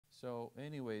So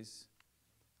anyways,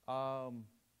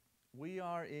 we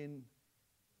are in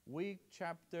week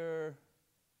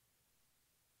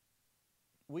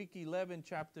 11,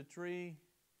 chapter 3.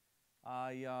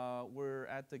 We're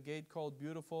at the gate called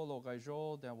Beautiful,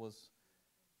 Ogaijo, that was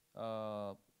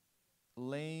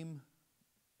lame.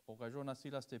 Ogaijo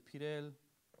Nasilas de Pirel,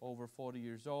 over 40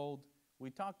 years old. We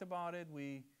talked about it.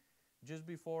 Just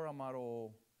before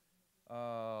Amaro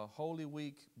Holy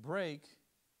Week break,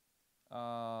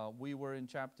 we were in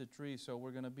chapter 3, so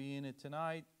we're going to be in it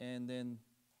tonight. And then,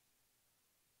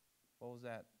 what was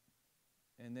that?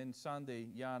 And then Sunday,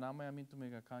 yeah, and I'm to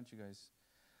make a country, guys.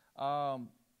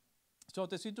 So,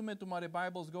 te si tu me tomare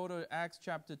Bibles, go to Acts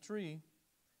chapter 3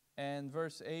 and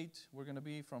verse 8. We're going to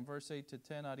be from verse 8 to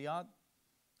 10, Ariat.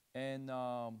 And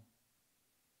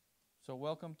so,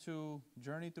 welcome to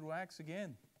Journey Through Acts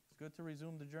again. It's good to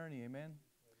resume the journey, amen.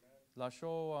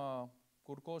 Lasho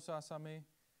kurkosa same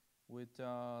with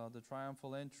the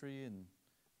triumphal entry and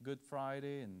Good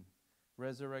Friday and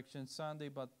Resurrection Sunday,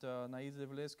 but naiz de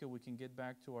Vleska, we can get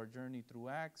back to our journey through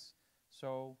Acts.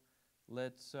 So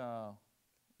let's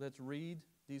read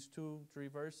these 2-3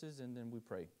 verses and then we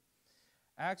pray.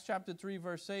 Acts chapter 3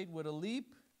 verse 8, with a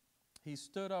leap he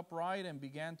stood upright and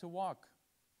began to walk.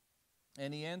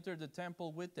 And he entered the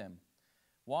temple with them,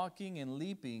 walking and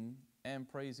leaping and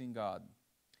praising God.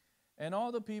 And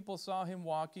all the people saw him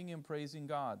walking and praising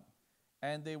God.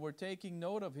 And they were taking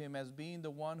note of him as being the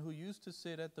one who used to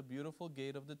sit at the beautiful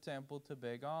gate of the temple to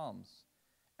beg alms.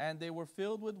 And they were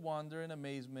filled with wonder and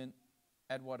amazement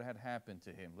at what had happened to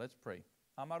him. Let's pray.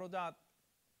 Amarodat,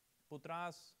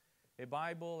 putras, a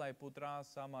Bible, I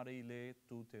putras, amarile,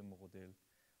 tute model.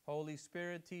 Holy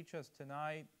Spirit, teach us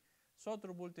tonight.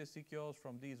 Sotro bulte sikios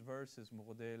from these verses,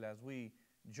 model, as we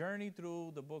journey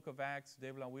through the book of Acts,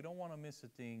 Devla, we don't want to miss a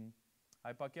thing.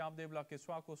 I pakiab Devla ke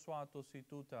swako swato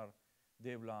situtar.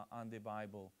 Devla, on the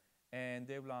Bible. And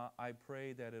Devla, I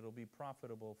pray that it'll be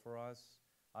profitable for us.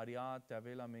 Ariat,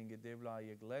 Tavela Menge Devla,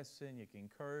 yek lesson, yek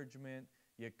encouragement,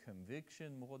 yek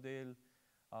conviction, model.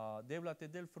 Devla te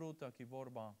del fruta ki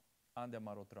vorba ande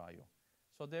marotrayo.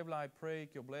 So Devla, I pray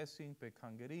your blessing pe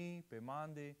kangeri, pe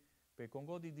mande, pe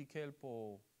kongodi dikel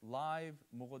po live,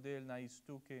 model na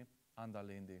istuke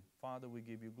andalende. Father, we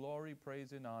give you glory,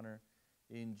 praise, and honor.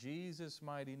 In Jesus'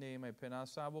 mighty name, I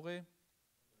penasabore.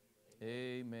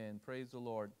 Amen. Praise the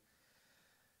Lord.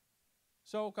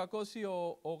 So, kakosi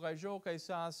o gajo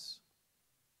kaisas,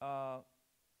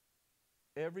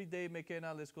 every day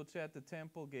mekena leskoche at the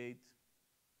temple gate.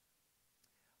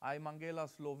 Ay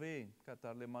mangelas love,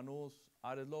 katarle manus,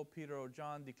 arelo Peter or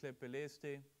John declare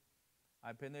peleste.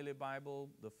 I penele Bible,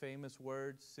 the famous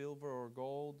words, silver or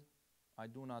gold, I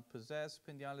do not possess,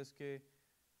 pendialeske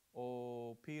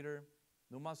o Peter.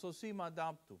 Numasosima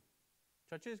adaptu.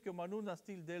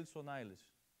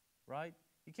 Right?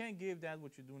 You can't give that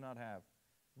which you do not have.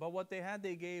 But what they had,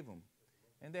 they gave him.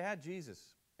 And they had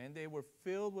Jesus. And they were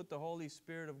filled with the Holy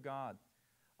Spirit of God.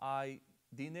 I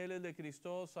dinele de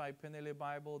Christos, I penele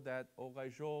Bible that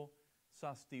ogaijo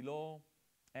sastilo,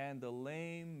 and the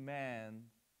lame man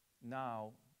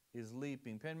now is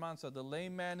leaping. Penmansa, the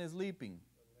lame man is leaping.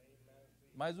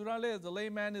 Maizurales, the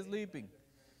lame man is leaping.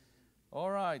 All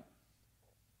right.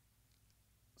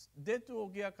 Detu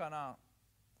ogia kana,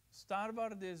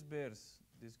 starvar this verse.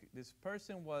 This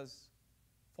person was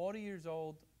 40 years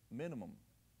old minimum.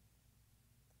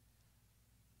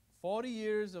 40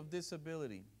 years of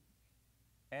disability.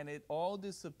 And it all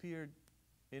disappeared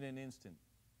in an instant.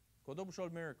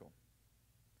 Kodobushol miracle.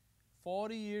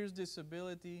 40 years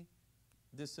disability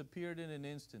disappeared in an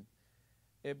instant.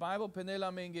 A Bible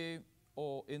penela menge,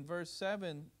 or in verse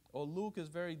 7, or Luke is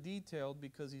very detailed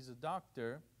because he's a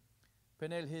doctor.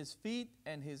 Penel, his feet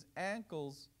and his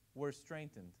ankles were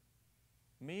strengthened.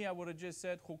 Me, I would have just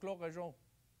said,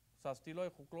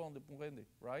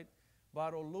 right?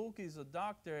 But Luke is a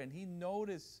doctor and he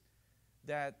noticed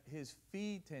that his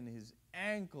feet and his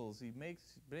ankles, he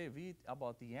makes brevit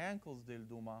about the ankles del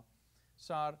Duma,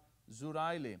 sar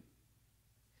zuraile.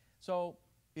 So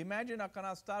imagine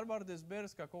akana starvar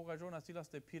desberska kogajona silas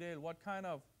de pirel, what kind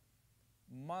of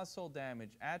muscle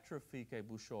damage, atrophy ke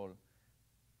bushol.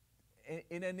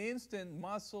 In an instant,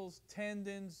 muscles,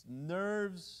 tendons,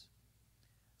 nerves,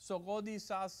 sogodi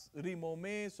sas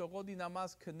rimome, sogodi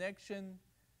namas connection,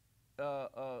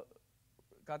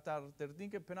 katar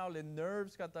tertinke penale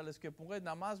nerves, katales ke punge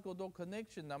namas godo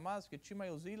connection, namas ke chima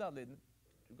yozila le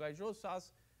gajo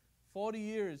sas 40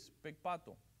 years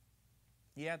pekpato.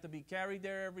 He had to be carried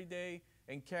there every day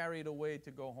and carried away to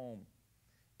go home.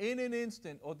 In an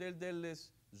instant, odel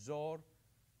deles zor,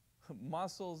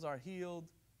 muscles are healed.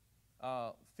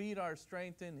 feet are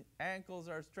strengthened, ankles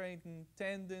are strengthened,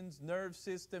 tendons, nerve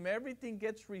system, everything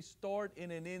gets restored in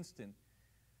an instant.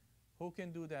 Who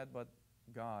can do that but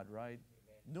God, right?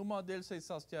 Numa del se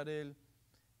sastiarel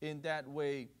in that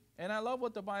way. And I love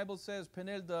what the Bible says.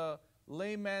 Penel, the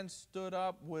layman stood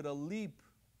up with a leap.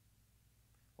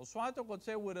 O suato could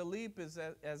say with a leap is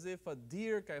as if a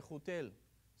deer kay chutel.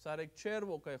 Sarek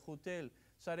cervo kay chutel.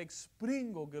 Sarek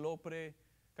springo gelopre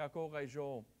kako kay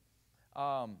jo.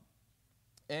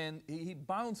 And he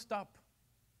bounced up.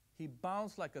 He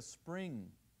bounced like a spring.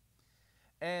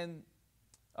 And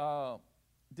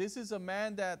this is a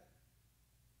man that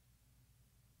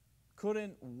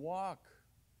couldn't walk.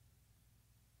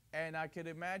 And I could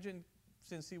imagine,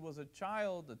 since he was a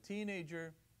child, a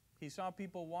teenager, he saw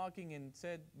people walking and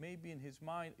said, maybe in his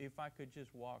mind, if I could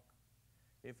just walk,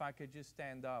 if I could just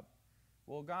stand up.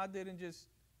 Well, God didn't just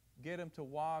get him to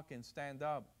walk and stand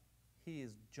up. He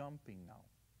is jumping now.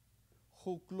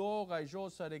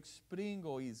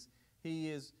 He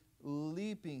is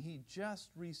leaping. He just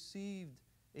received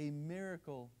a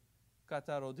miracle.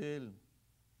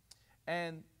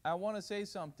 And I want to say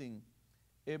something.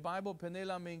 A Bible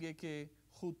penela mengeke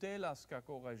hutelas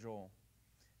kakogajo.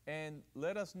 And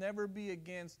let us never be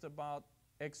against about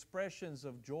expressions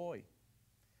of joy.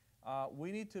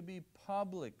 We need to be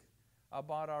public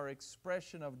about our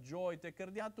expression of joy. Te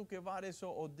kerdiatu ke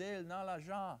vareso odel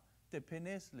nalaja te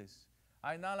penesles.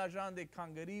 Ay nalajan de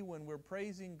kangari when we're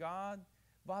praising God.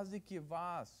 Vas de que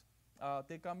vas.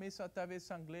 Te camisa tave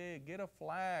sangle. Get a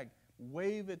flag.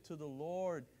 Wave it to the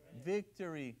Lord.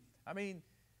 Victory. I mean,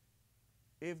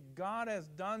 if God has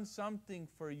done something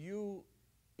for you,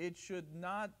 it should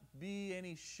not be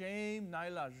any shame,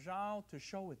 nailajao, to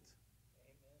show it.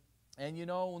 Amen. And you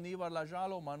know, univar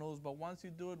lajalo manos, but once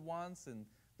you do it once and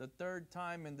the third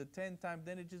time and the 10th time,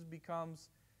 then it just becomes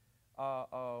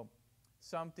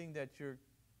something that you're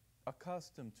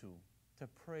accustomed to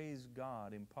praise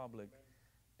God in public.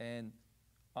 Amen.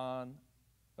 And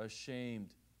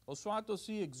unashamed. Oswato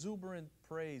see exuberant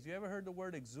praise. You ever heard the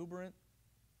word exuberant?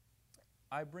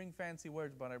 I bring fancy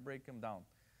words, but I break them down.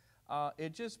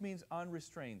 It just means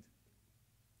unrestrained.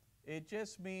 It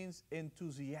just means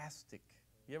enthusiastic.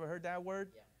 You ever heard that word?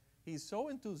 Yeah. He's so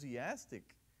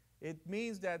enthusiastic. It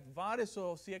means that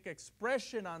vareso siek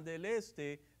expression on del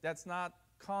este that's not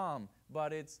calm,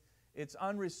 but it's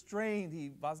unrestrained.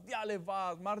 He vasdiale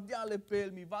vas, mardiale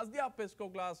pelmi, vasdia pesco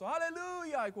glaso.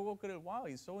 Hallelujah! Wow,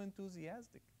 he's so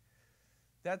enthusiastic.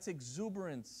 That's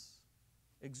exuberance.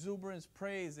 Exuberance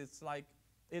praise. It's like,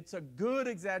 it's a good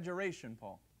exaggeration,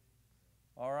 Paul.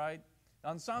 All right?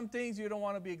 On some things you don't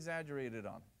want to be exaggerated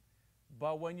on.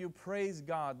 But when you praise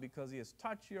God because He has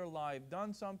touched your life,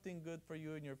 done something good for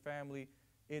you and your family,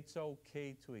 it's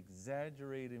okay to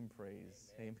exaggerate in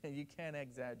praise. Amen. Amen. You can't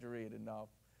exaggerate enough.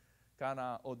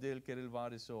 Kana odel kerel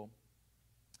variso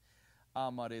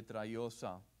amare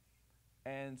trayosa.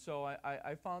 And so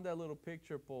I found that little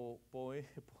picture po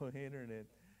internet,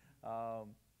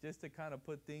 just to kind of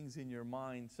put things in your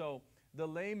mind. So the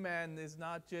layman is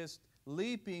not just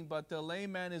leaping, but the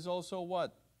layman is also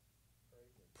what?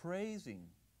 Praising.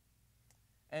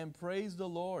 And praise the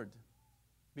Lord.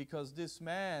 Because this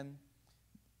man,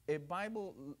 a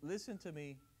Bible, listen to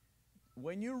me,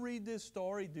 when you read this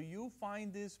story, do you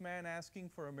find this man asking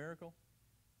for a miracle?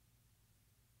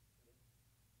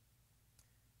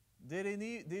 Did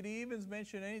he even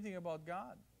mention anything about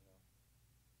God?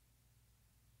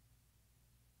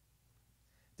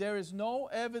 There is no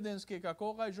evidence que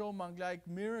kakoka jo manglaik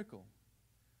miracle.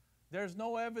 There's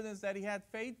no evidence that he had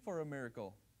faith for a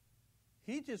miracle.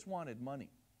 He just wanted money.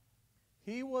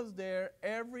 He was there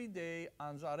every day,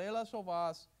 anzarela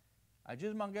sovas,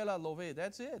 ajis mangela love.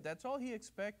 That's it. That's all he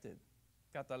expected.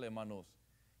 Catalemanos.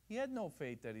 He had no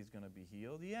faith that he's going to be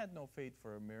healed. He had no faith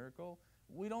for a miracle.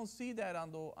 We don't see that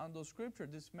on the scripture.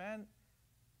 This man,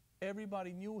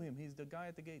 everybody knew him. He's the guy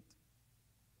at the gate.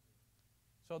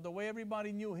 So the way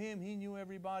everybody knew him, he knew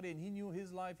everybody, and he knew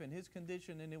his life and his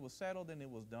condition, and it was settled and it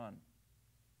was done.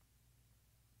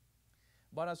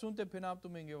 But asunte penapto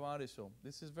mengevareso.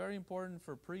 This is very important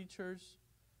for preachers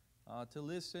to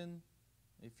listen.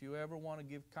 If you ever want to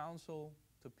give counsel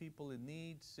to people in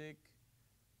need, sick,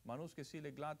 manus que si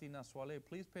le glati nasuale,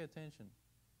 please pay attention.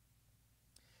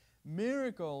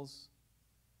 Miracles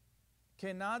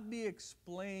cannot be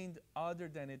explained other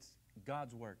than it's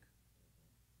God's work.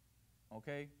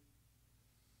 Okay?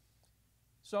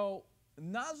 So,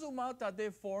 nazumata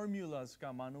de formulas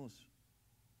kamanus.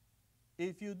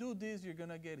 If you do this, you're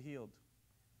going to get healed.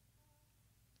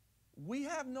 We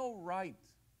have no right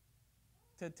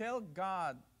to tell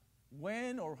God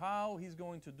when or how He's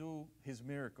going to do His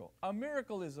miracle. A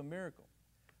miracle is a miracle.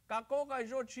 Kako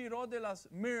kayo chiro de las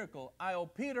miracle. I'll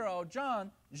Peter or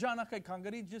John, Jana kay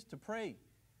kangari just to pray.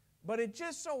 But it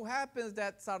just so happens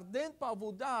that sarden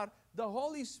pavudar, the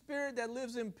Holy Spirit that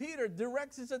lives in Peter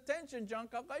directs his attention, John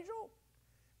kakayo.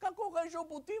 Kako kayo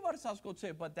putivar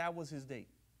saskotse, but that was his day.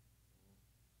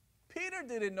 Peter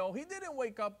didn't know. He didn't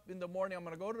wake up in the morning, I'm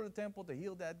going to go to the temple to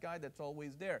heal that guy that's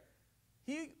always there.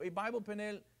 A Bible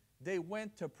panel, they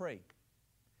went to pray.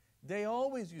 They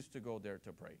always used to go there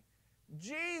to pray.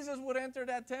 Jesus would enter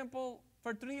that temple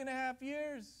for 3.5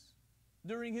 years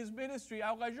during his ministry.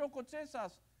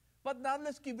 But not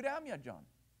les kibramya, John.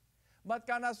 But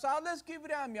kanasales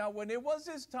kibramya, when it was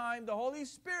his time, the Holy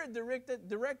Spirit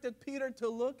directed Peter to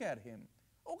look at him.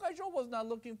 Okajo was not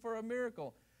looking for a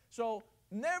miracle. So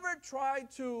never try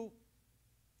to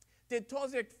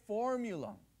tetosic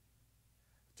formula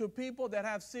to people that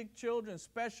have sick children,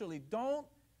 especially. Don't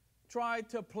try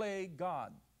to play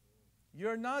God.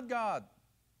 You're not God.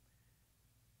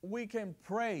 We can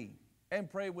pray and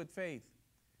pray with faith.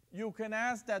 You can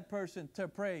ask that person to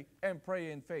pray and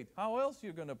pray in faith. How else are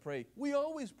you going to pray? We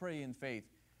always pray in faith.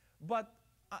 But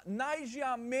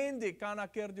naija mende kana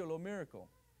kerdio lo miracle.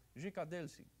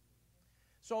 Jikadelsi.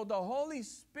 So the Holy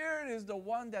Spirit is the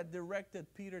one that directed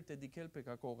Peter to dikel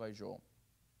pekakogajo.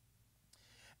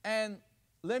 And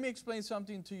let me explain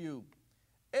something to you.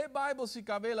 A Bible si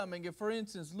kabela menge, for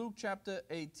instance, Luke chapter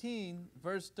 18,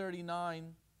 verse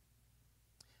 39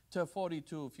 to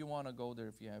 42, if you want to go there,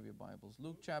 if you have your Bibles.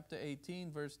 Luke chapter 18,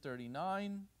 verse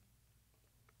 39.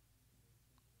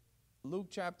 Luke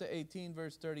chapter 18,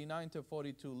 verse 39 to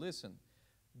 42. Listen.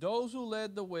 Those who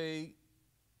led the way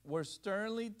were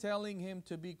sternly telling him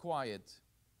to be quiet,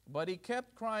 but he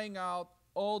kept crying out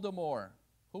all the more.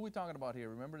 Who are we talking about here?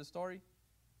 Remember the story?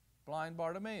 Blind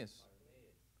Bartimaeus.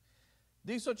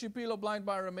 Diso chipilo blind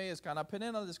Bartimaeus, kana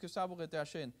penena diskusabo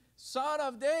ketashin, Son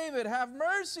of David, have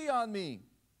mercy on me.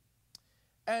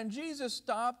 And Jesus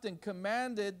stopped and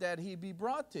commanded that he be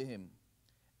brought to him.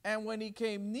 And when he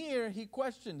came near, he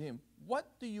questioned him, what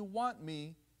do you want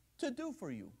me to do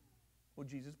for you? Well,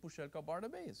 Jesus pushelka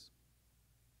Bartimaeus.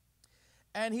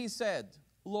 And he said,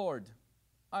 Lord,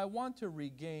 I want to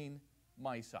regain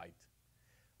my sight.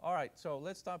 All right, so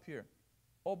let's stop here.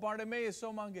 O Bartimaeus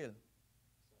so mangel.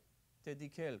 Te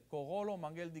dikel. Kogolo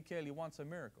mangel dikel. He wants a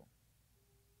miracle.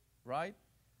 Right?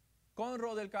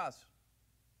 Conro del caso.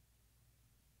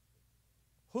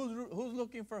 Who's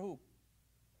looking for who?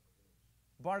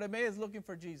 Bartimaeus is looking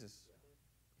for Jesus.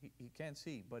 He can't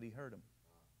see, but he heard him.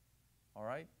 All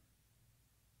right?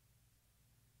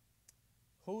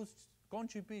 Who's con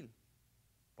chipil?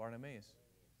 Bartimaeus.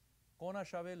 Con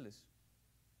ashabeles.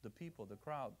 The people, the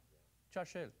crowd.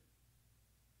 Chashel.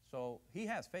 So he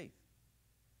has faith.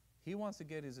 He wants to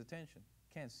get his attention.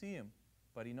 Can't see him,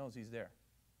 but he knows he's there.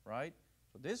 Right?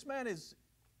 So this man is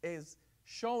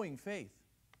showing faith.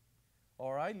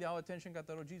 All right? Liao attention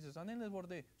kataro Jesus. Anen les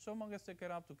borde. So mangaste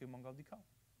keraptu ke mangal dikao.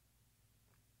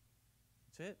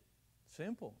 That's it.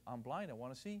 Simple. I'm blind. I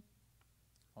want to see.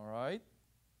 All right?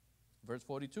 Verse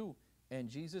 42. And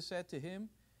Jesus said to him,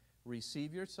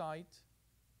 receive your sight.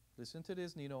 Listen to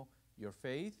this, Nino. Your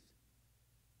faith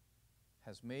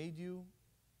has made you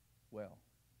well.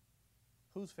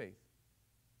 Whose faith?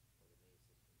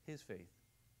 His faith.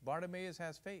 Bartimaeus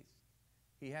has faith.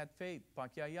 He had faith.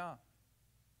 Pakyaya.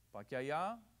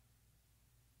 Pakyaya.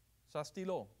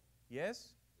 Sastilo.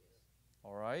 Yes?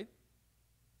 All right.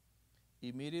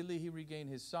 Immediately he regained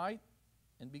his sight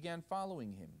and began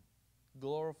following him,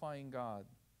 glorifying God.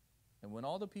 And when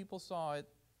all the people saw it,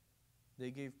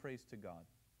 they gave praise to God.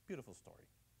 Beautiful story.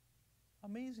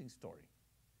 Amazing story.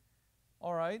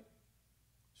 All right.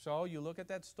 So you look at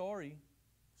that story.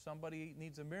 Somebody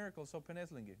needs a miracle, so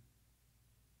peneslinge.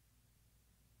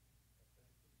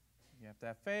 You have to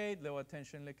have faith, leo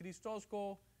attention le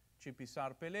Christosco,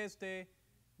 chipisar peleste,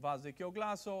 vaz de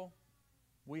glaso.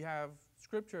 We have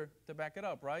scripture to back it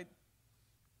up, right?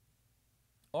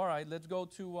 All right, let's go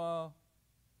to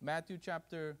Matthew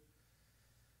chapter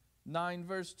 9,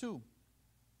 verse 2.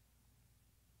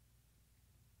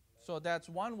 So that's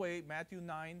one way, Matthew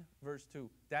 9, verse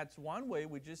 2. That's one way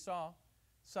we just saw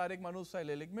Sarek Manu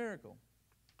Sailelik miracle.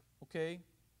 Okay?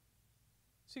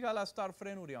 Sigala star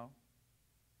freno riyan.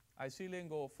 I see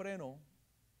lingo freno,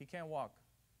 he can't walk.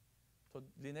 So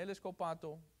lineles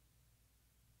copato,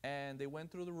 and they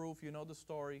went through the roof, you know the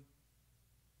story,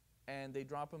 and they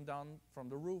drop him down from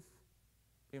the roof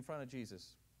in front of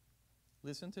Jesus.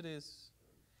 Listen to this.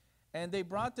 And they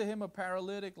brought to him a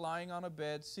paralytic lying on a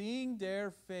bed. Seeing their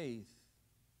faith,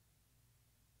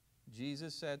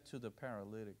 Jesus said to the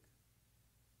paralytic,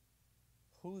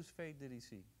 whose faith did he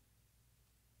see?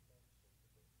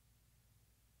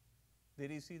 Did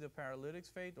he see the paralytic's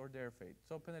faith or their faith?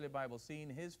 So penele Bible, seeing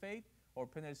his faith or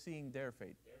penele seeing their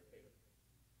faith? Their faith.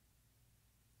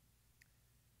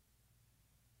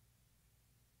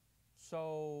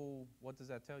 So what does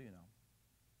that tell you now?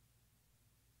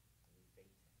 Any faith.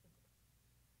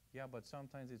 Yeah, but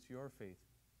sometimes it's your faith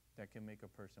that can make a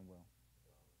person well.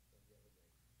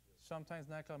 Sometimes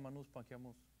nakal manus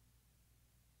pakiamos.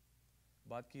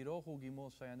 Bat kiro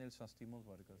hugimos sayanel sastimos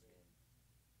vargas.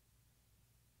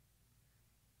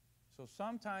 So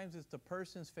sometimes it's the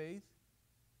person's faith,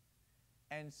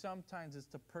 and sometimes it's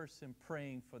the person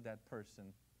praying for that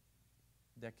person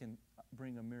that can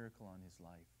bring a miracle on his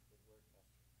life.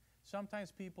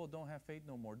 Sometimes people don't have faith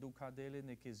no more. Dukadele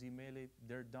nekezimele,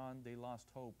 they're done, they lost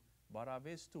hope. But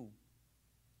aves tu,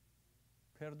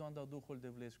 perdon da duhul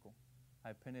devlesko.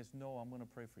 I penes, no, I'm going to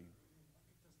pray for you.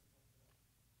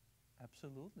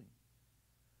 Absolutely.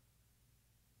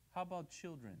 How about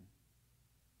children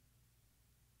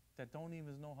that don't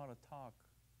even know how to talk?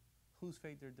 Whose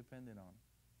faith they're dependent on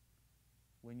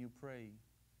when you pray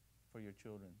for your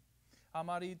children?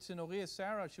 Amari Tsinorie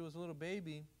Sarah, she was a little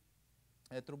baby.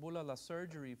 Etrubula la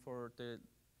surgery for the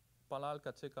palal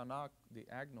katsekanak, the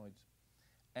agnoids.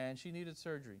 And she needed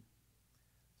surgery.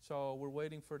 So we're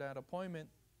waiting for that appointment.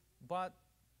 But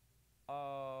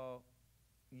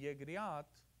Yegriat,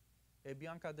 e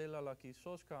bianca della la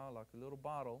kisoska, like a little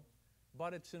bottle,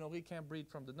 but it's can't breathe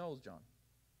from the nose, John.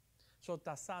 So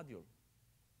tasadiol,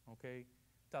 okay?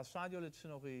 Tasadiol et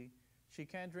she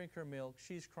can't drink her milk,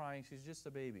 she's crying, she's just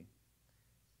a baby.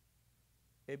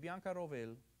 E bianca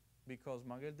rovel, because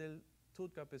magel del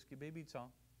tutka peski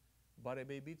bebica, but a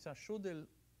bebica shudel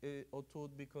otud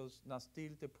because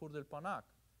nastil te pur del panak.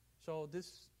 So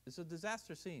this is a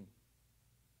disaster scene.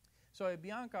 So e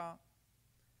bianca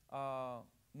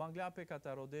manglape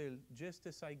katarodel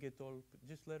just sai getol,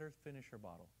 just let her finish her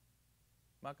bottle.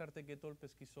 Makarte getol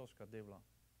peskisoska devla,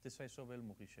 te sai sovel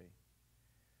mugishe.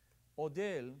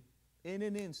 Odel, in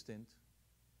an instant,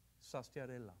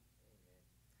 sastiarella.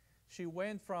 She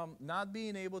went from not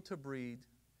being able to breathe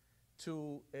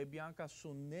to e bianca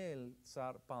sunel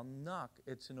tsar panak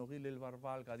et sinoril el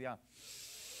varval gadia.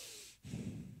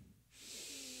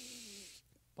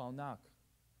 Paunak.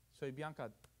 So e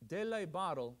bianca della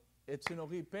bottle et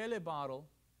sinori pele bottle.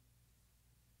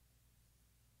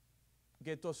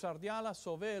 Geto sardiala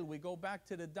sovel, we go back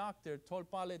to the doctor,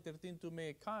 tolpale tertintu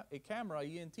me a camera,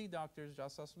 ENT doctors,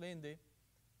 jasas lende.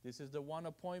 This is the one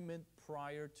appointment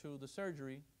prior to the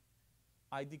surgery.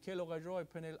 I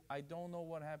don't know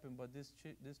what happened, but this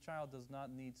child does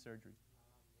not need surgery.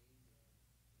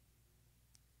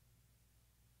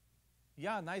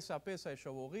 Yeah, nice apesa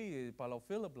shavori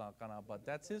palofila blancana, but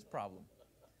that's his problem.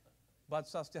 But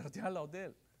sastiardiala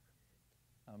odel.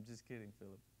 I'm just kidding,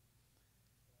 Philip.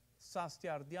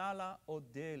 Sastiardiala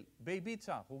odel.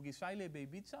 Bebica. Hugisaile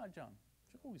bebica, John.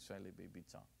 Hugisaile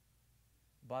bebica.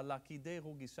 Balakide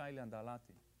hugisaile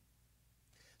andalati.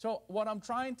 So what I'm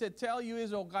trying to tell you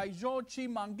is, Ogaijochi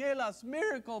mangelas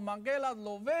miracle, mangelas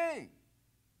love.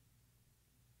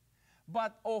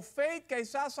 But o faith que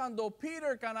sasando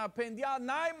Peter kana pendia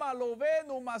naima love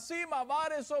no masima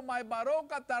vareso my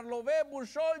baroka tar love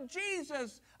bushol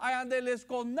Jesus I andeles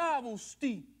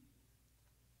konabusti.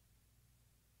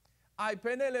 I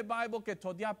penele Bible que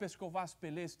todia pescovas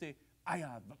peleste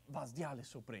aya vasdiale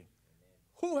sopre.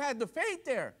 Who had the faith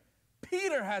there?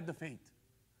 Peter had the faith.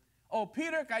 Oh,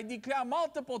 Peter, I declare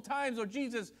multiple times, oh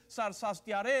Jesus,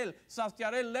 sastiarel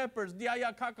lepers,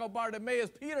 diaya kakao Bartimaeus,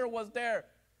 Peter was there.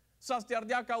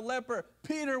 Sastiardiakao leper,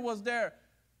 Peter was there.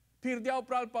 Pirdiao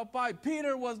pral papai,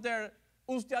 Peter was there.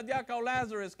 Ustiadiakao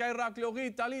Lazarus,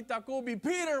 kairakliogi talita kubi,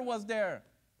 Peter was there.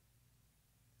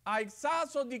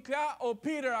 Aixaso declare, oh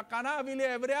Peter, akana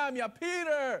vile evreamia,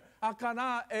 Peter,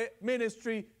 akana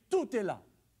ministry tutela.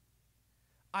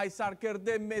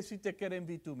 Aisarkerde mesite keren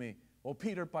vitume. O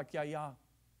Peter pakiaya,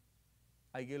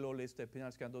 ai gelole este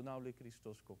pinas candonaule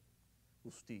Christosco,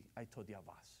 usti ai todia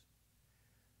vas.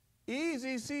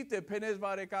 Easy site penes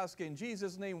varekaske in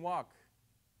Jesus' name walk.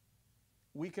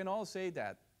 We can all say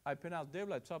that. I penas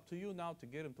devla, it's up to you now to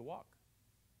get him to walk.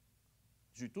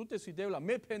 Jutute si devla,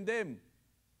 me pendem.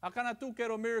 Akana tu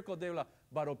kero miracle devla,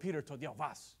 but o Peter todia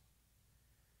vas.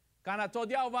 Kana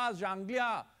todia vas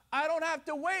janglia. I don't have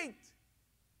to wait.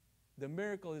 The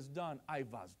miracle is done. I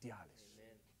vas diales.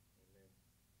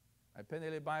 I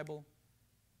penele Bible.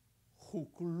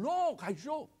 Hukulo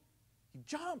kajo. He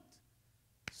jumped.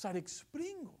 Sarek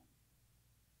springo.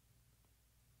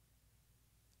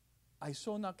 I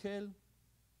saw nakel.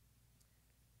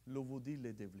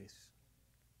 Lovudile devles.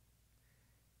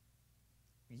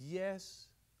 Yes,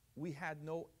 we had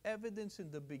no evidence in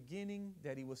the beginning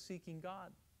that he was seeking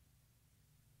God.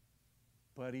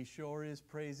 But he sure is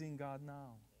praising God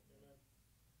now.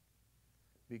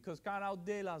 Because cara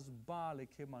de las bale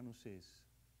que manuses.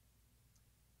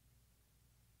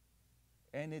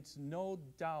 And it's no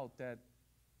doubt that,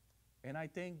 and I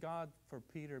thank God for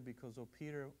Peter because of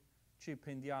Peter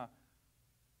chipendia.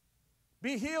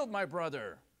 Be healed, my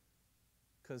brother.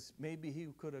 Because maybe he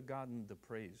could have gotten the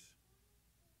praise.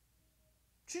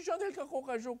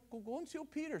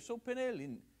 Peter, so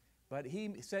penelin. But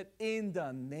he said, in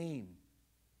the name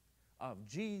of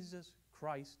Jesus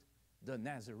Christ the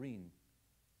Nazarene.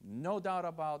 No doubt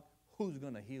about who's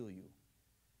going to heal you.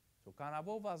 So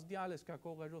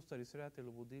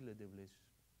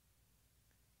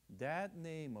that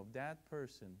name of that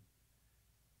person,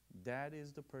 that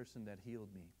is the person that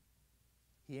healed me.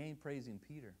 He ain't praising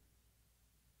Peter.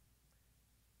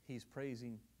 He's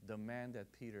praising the man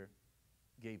that Peter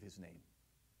gave his name.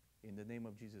 In the name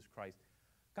of Jesus Christ.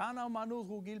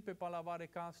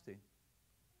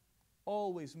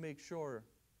 Always make sure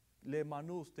le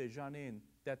manus te janin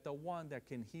that the one that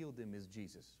can heal them is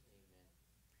Jesus. Amen.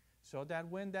 So that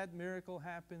when that miracle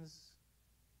happens,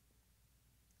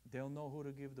 they'll know who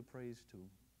to give the praise to.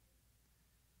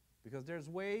 Because there's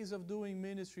ways of doing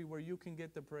ministry where you can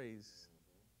get the praise.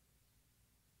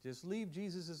 Mm-hmm. Just leave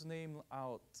Jesus' name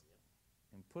out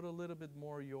and put a little bit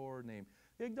more your name.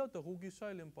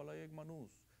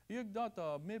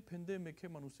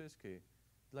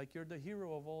 Like you're the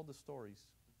hero of all the stories.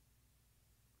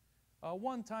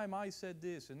 One time I said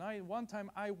this, and one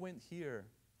time I went here,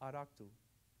 Araktu.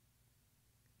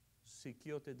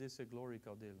 Sikiote dese glory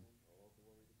caudel.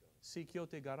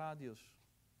 Sikiote garadios.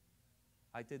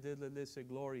 I te dele dese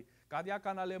glory.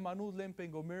 Kadiakana le manud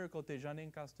lempengo miracle te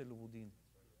janen kasteluvudin.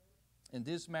 And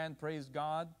this man praised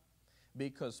God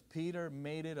because Peter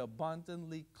made it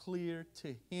abundantly clear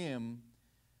to him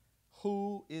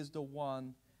who is the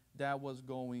one that was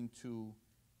going to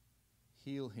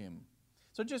heal him.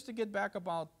 So just to get back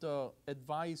about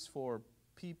advice for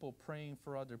people praying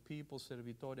for other people,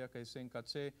 servitoria que se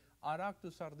encatse,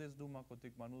 araktu sardes duma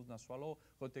kotek manus naswalo,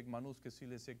 kotek manus que si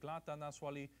les eklata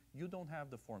naswali, you don't have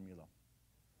the formula.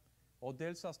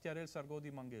 Odel sastiarel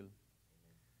sargodi mangel.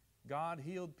 God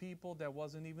healed people that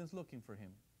wasn't even looking for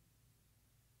him.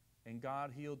 And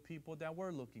God healed people that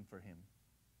were looking for him.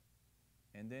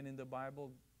 And then in the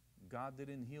Bible, God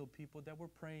didn't heal people that were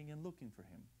praying and looking for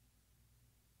him.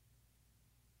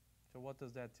 So what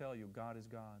does that tell you? God is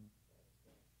God.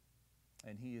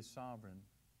 And he is sovereign.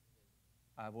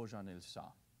 Avojan el sa.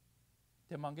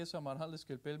 Te mangue sa marhales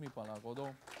que el pelmi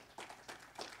palagodo.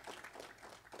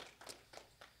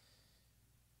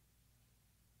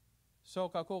 So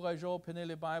kako gajo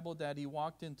penele Bible that he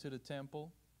walked into the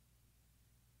temple.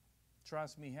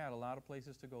 Trust me, he had a lot of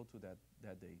places to go to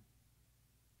that day.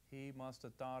 He must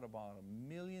have thought about a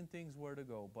million things where to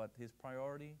go, but his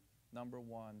priority, number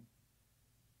one,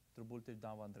 trubulte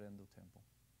davandrendo temple.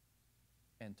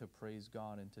 And to praise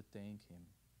God and to thank him.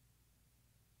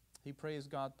 He praised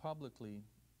God publicly,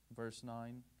 verse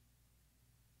 9.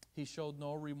 He showed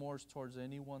no remorse towards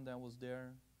anyone that was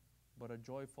there, but a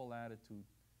joyful attitude.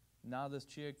 Now this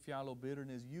chiek fialo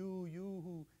bitterness, you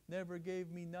who never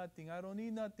gave me nothing, I don't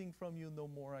need nothing from you no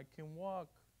more, I can walk.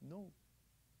 No.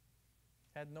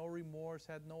 Had no remorse,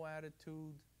 had no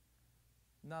attitude.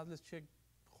 Now this chiek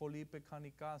jolipe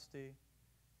kanikaste.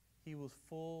 He was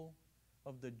full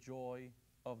of the joy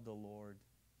of the Lord.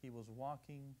 He was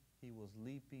walking, he was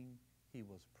leaping, he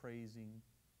was praising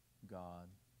God.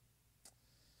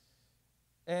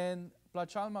 And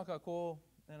plachalma kako,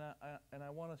 and I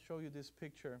want to show you this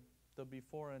picture, the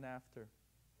before and after.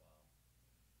 Wow.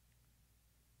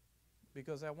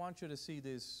 Because I want you to see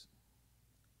this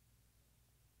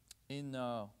in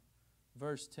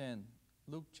verse 10.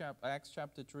 Acts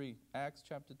chapter 3,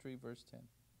 verse 10.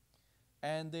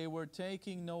 And they were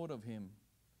taking note of him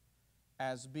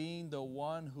as being the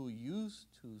one who used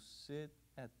to sit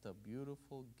at the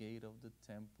beautiful gate of the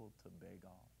temple to beg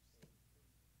alms.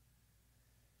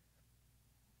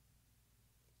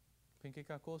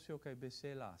 Pinkekakosio kai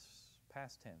beselas,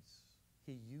 past tense.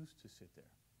 He used to sit there.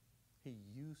 He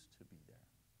used to be there.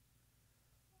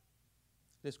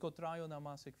 Les kotrayo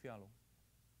namasek fialo.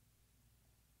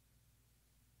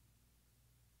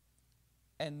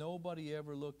 And nobody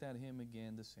ever looked at him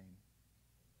again the same.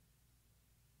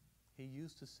 He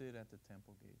used to sit at the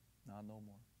temple gate. Now no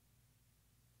more.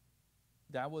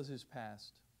 That was his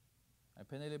past. I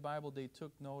penele Bible, they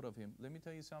took note of him. Let me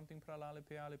tell you something, pralale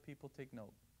peale, people take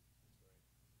note.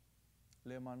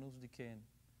 Le manus diken,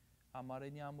 amare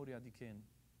nyamuria diken,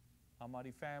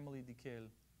 amari family dikel,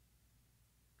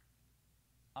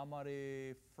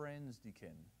 amare friends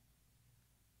diken.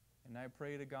 And I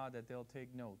pray to God that they'll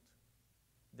take note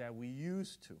that we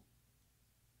used to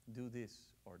do this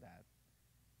or that.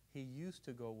 He used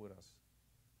to go with us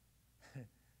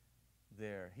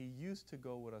there. He used to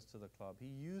go with us to the club. He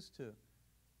used to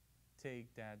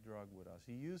take that drug with us.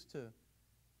 He used to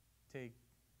take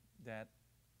that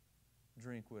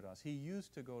drink with us. He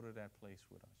used to go to that place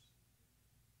with us.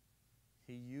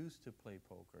 He used to play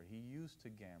poker. He used to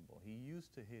gamble. He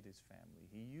used to hit his family.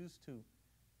 He used to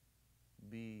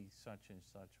be such and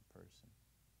such a person.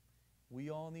 We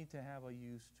all need to have a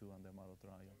used to on the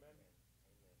Marotrayo.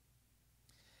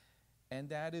 And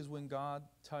that is when God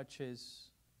touches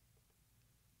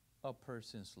a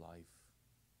person's life.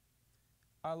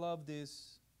 I love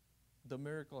this. The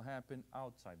miracle happened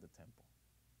outside the temple,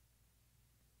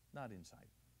 not inside.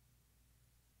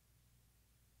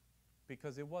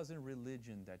 Because it wasn't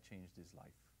religion that changed his life.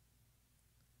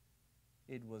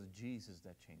 It was Jesus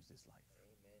that changed his life.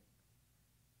 Amen.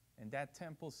 And that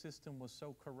temple system was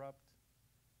so corrupt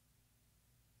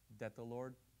that the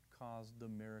Lord caused the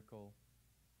miracle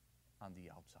on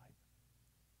the outside.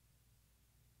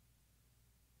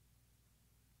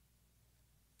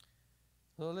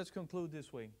 So let's conclude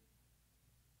this way.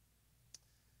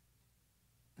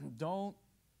 Don't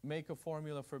make a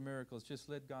formula for miracles. Just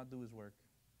let God do his work.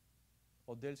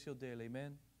 Odelcio del, amen?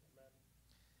 Amen.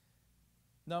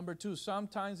 Number 2,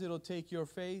 sometimes it'll take your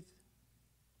faith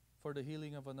for the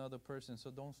healing of another person, so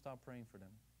don't stop praying for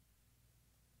them.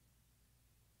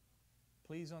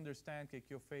 Please understand that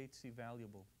your faith is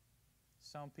valuable.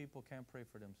 Some people can't pray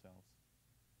for themselves.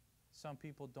 Some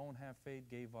people don't have faith,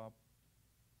 gave up,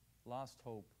 lost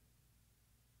hope.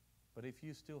 But if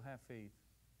you still have faith,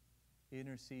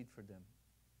 intercede for them.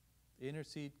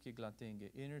 Intercede que Glatenge,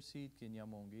 intercede que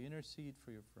Nyamonge, intercede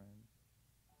for your friend.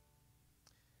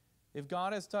 If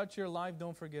God has touched your life,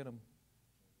 don't forget him.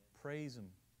 Praise him.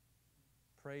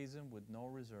 Praise him with no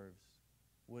reserves,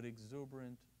 with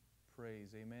exuberant praise.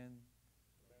 Amen.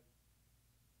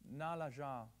 Nala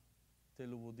ja te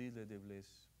lubudi le devles.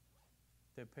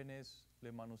 Te penes le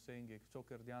manusenge,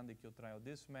 sokerdiande kyotrayo.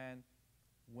 This man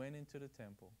went into the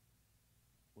temple,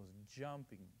 was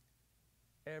jumping.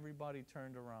 Everybody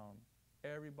turned around.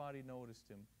 Everybody noticed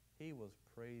him. He was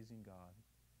praising God.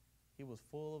 He was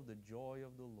full of the joy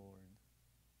of the Lord.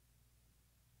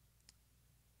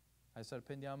 I said,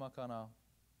 Pendiama kana,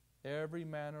 every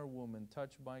man or woman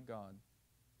touched by God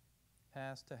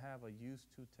has to have a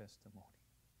used to testimony.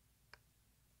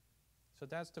 So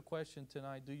that's the question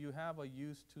tonight. Do you have a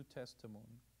used to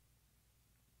testimony?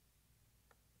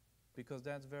 Because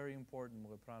that's very important,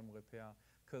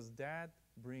 because that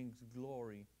brings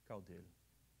glory, Caudil.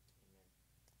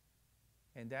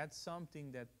 And that's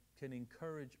something that can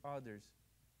encourage others.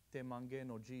 Te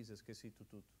mangeno Jesus que si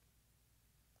tutut.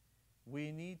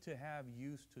 We need to have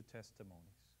used to testimonies.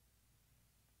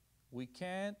 We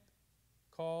can't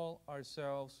call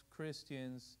ourselves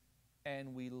Christians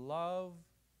and we love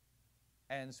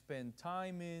and spend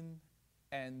time in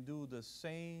and do the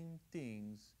same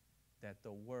things that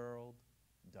the world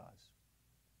does.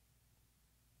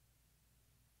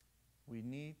 We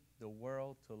need the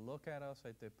world to look at us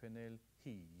at the Penel.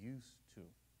 He used to.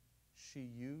 She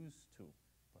used to,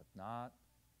 but not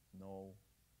no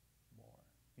more.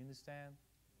 You understand?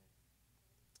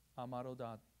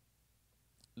 Amarodat.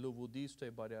 Luvudisto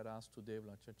bariaras tu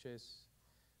devla chaches.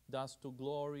 Das to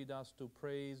glory, das to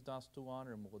praise, das to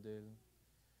honor, model.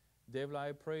 Devla,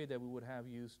 I pray that we would have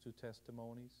used to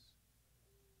testimonies.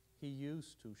 He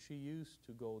used to, she used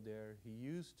to go there. He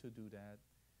used to do that.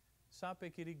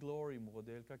 Sape kiri glory,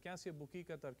 model. Kakyansi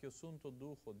bukika tar kyosunto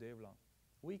duho, devla.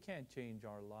 We can't change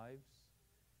our lives,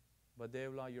 but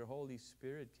devla, your Holy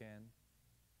Spirit can.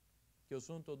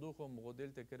 Kyosunto duho, model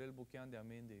te kerel bukyan de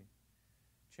amende.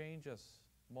 Change us,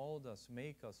 mold us,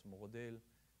 make us, model.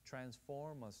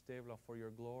 Transform us, devla, for your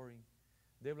glory.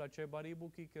 Devla che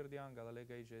baribuki kerdianga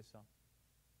dalega ijesa.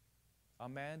 A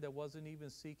man that wasn't even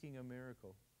seeking a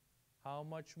miracle. How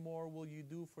much more will you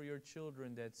do for your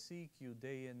children that seek you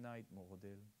day and night,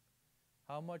 model?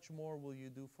 How much more will you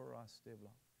do for us, devla?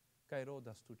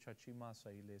 Kairodas tu chachimasa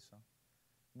ilesa.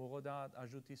 Mogodad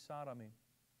ajutisarame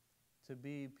to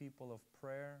be people of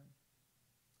prayer.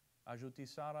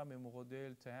 Ajutisarame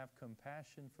mogodel to have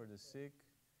compassion for the sick,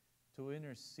 to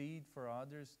intercede for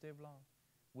others, devla.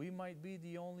 We might be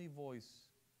the only voice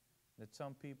that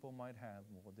some people might have,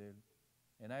 mogodel.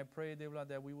 And I pray, devla,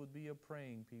 that we would be a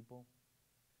praying people.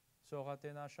 So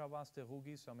ratena shavaste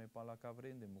rugisame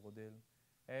palakavrende mogodel.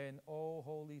 And oh,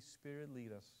 Holy Spirit,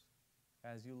 lead us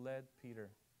as you led Peter.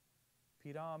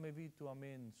 Pirame vitu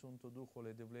amen sunto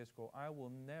duchole devlesko. I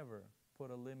will never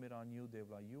put a limit on you,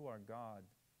 devla. You are God.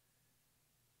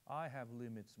 I have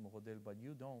limits, mogodel, but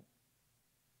you don't.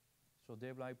 So,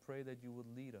 Devla, I pray that you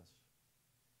would lead us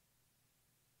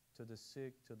to the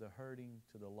sick, to the hurting,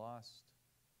 to the lost.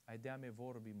 Ai dame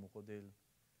vorbi mukodel,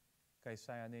 kai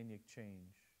sayanenik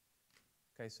change,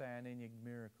 kai sayanenik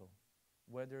miracle,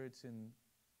 whether it's in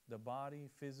the body,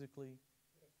 physically,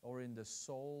 or in the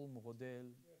soul, mukodel,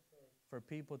 for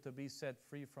people to be set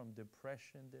free from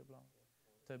depression, Devla,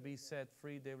 to be set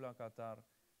free, Devla katar,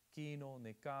 kino,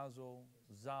 nekazo,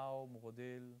 zao,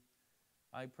 mukodel.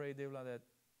 I pray, Devla, that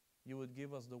you would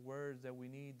give us the words that we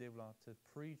need, Devla, to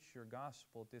preach your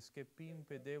gospel. That's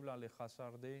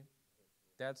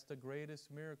the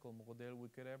greatest miracle, Mukodel, we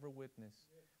could ever witness.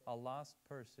 A lost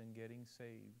person getting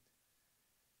saved.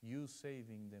 You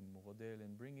saving them, Mukodel,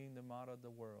 and bringing them out of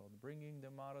the world, bringing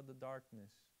them out of the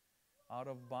darkness, out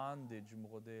of bondage,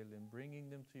 Mukodel, and bringing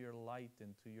them to your light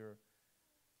and to your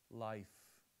life.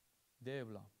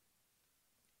 Devla,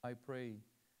 I pray,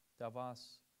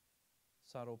 Tavas,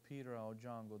 Saropira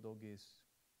Ojango Dogis,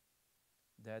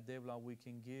 that Devla we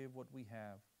can give what we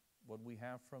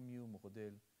have from you,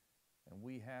 Mukodel, and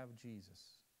we have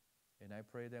Jesus. And I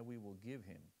pray that we will give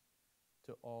him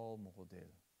to all,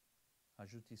 Mukodel.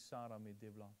 Ajuti Sara me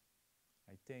Devla.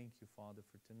 I thank you, Father,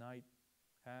 for tonight.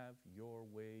 Have your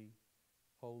way,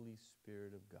 Holy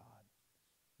Spirit of God.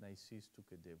 Naisis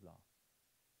tuke Devla.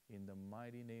 In the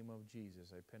mighty name of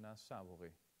Jesus, I pena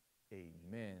savore.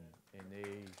 Amen and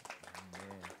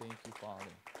amen. Thank you,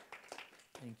 Father.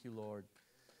 Thank you, Lord.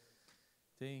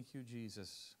 Thank you,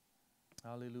 Jesus.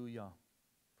 Hallelujah.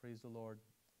 Praise the Lord.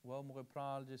 Well,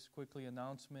 Mugepral, just quickly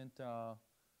announcement.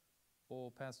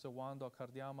 Pastor Wando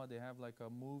Cardiama, they have like a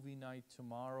movie night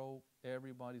tomorrow.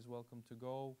 Everybody's welcome to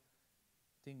go.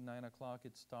 I think 9 o'clock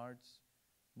it starts.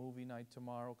 Movie night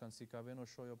tomorrow. Kansikaveno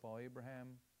Shoyo Pa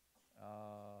Abraham.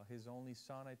 His only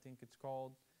son, I think it's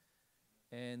called.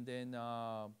 And then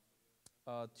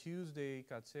Tuesday,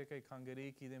 Katseke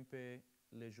Kangeriki Dempe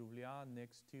Le Juvlia,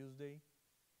 next Tuesday.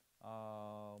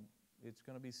 It's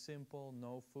going to be simple,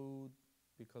 no food,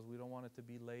 because we don't want it to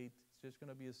be late. It's just going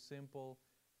to be a simple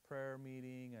prayer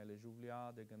meeting at Le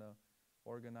Juvlia. They're going to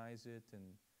organize it.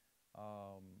 And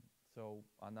so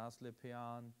Anas Le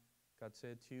Pean,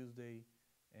 Katse Tuesday,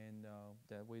 and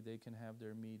that way they can have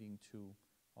their meeting too.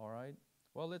 All right?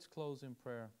 Well, let's close in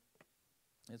prayer.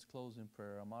 Let's close in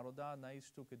prayer. Amaro da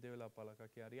naistu ke devla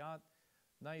palakakiariat,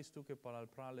 naistu ke palal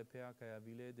prale pea kaya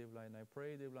vile devla, and I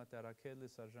pray devla tarakedle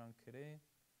sarjan kere,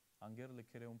 angerle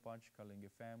kere unpanch kalenge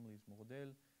families mogodel.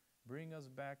 Bring us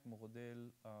back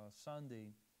mogodel Sunday,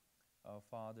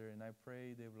 Father, and I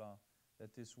pray devla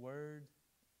that this word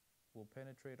will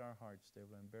penetrate our hearts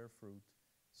devla and bear fruit.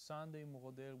 Sunday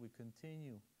mogodel, we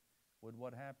continue with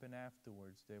what happened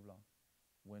afterwards devla,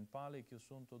 when pale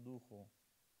kiusunto ducho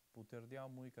puterdia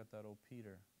muy kataro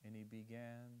Peter, and he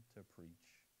began to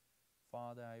preach.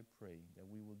 Father, I pray that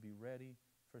we will be ready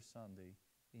for Sunday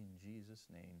in Jesus'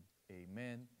 name.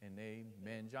 Amen and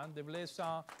amen. John de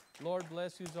Blesa, Lord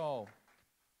bless you all.